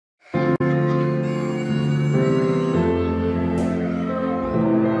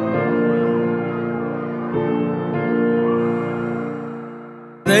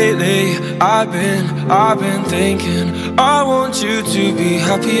Lately, I've been thinking, I want you to be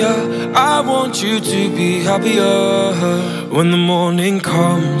happier, I want you to be happier. When the morning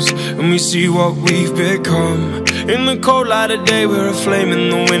comes and we see what we've become, in the cold light of day we're a flame in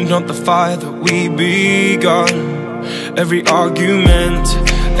the wind, not the fire that we begun. Every argument,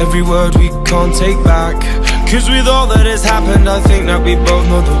 every word we can't take back, 'cause with all that has happened I think that we both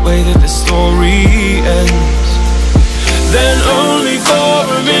know the way that the story ends. Then only for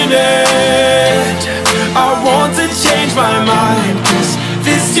a minute I want to change my mind, 'cause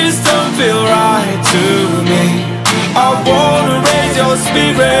this just don't feel right to me. I wanna raise your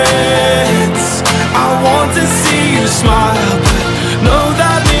spirits, I want to see you smile, but no,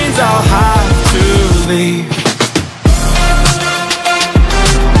 that means I'll have to leave.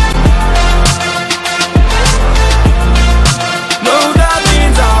 No, that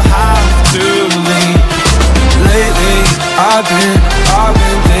means I'll have to leave. Lately, I've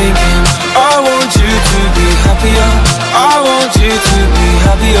been thinking, I want you to be happier, I want you to be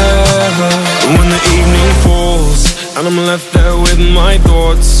happier. When the evening falls and I'm left there with my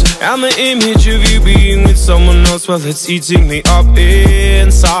thoughts, and the image of you being with someone else, well, it's eating me up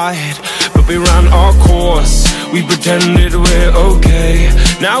inside. But we ran our course, we pretended we're okay.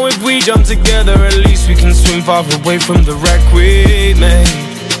 Now if we jump together, at least we can swim far away from the wreck we made.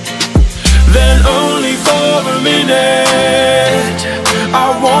 Then only for a minute I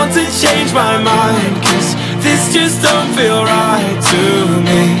want to change my mind, 'cause this just don't feel right to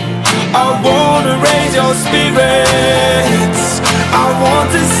me. I wanna raise your spirits, I want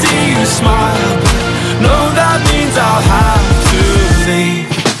to see you smile, but no, that means I'll have to leave.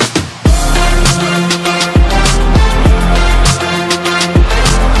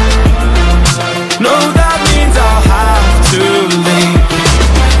 No, that means I'll have to leave.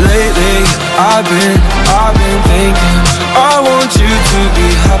 Lately, I've been thinking, I want you to be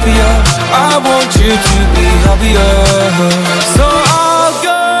happier, I want you to be happier. So I'll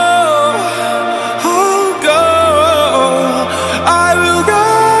go, I will go.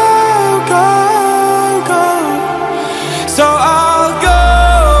 So I'll go,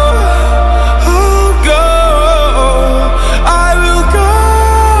 I will go.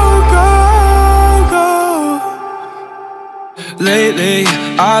 Lately,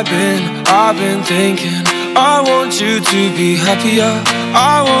 I've been thinking, I want you to be happier,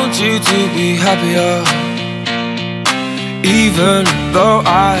 I want you to be happier. Even though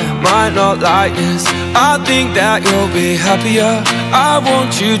I might not like this, I think that you'll be happier, I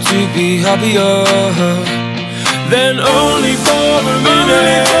want you to be happier. Then only for a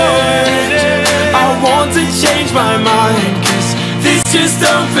minute I want to change my mind, 'cause this just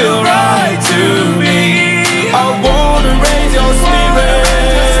don't feel right.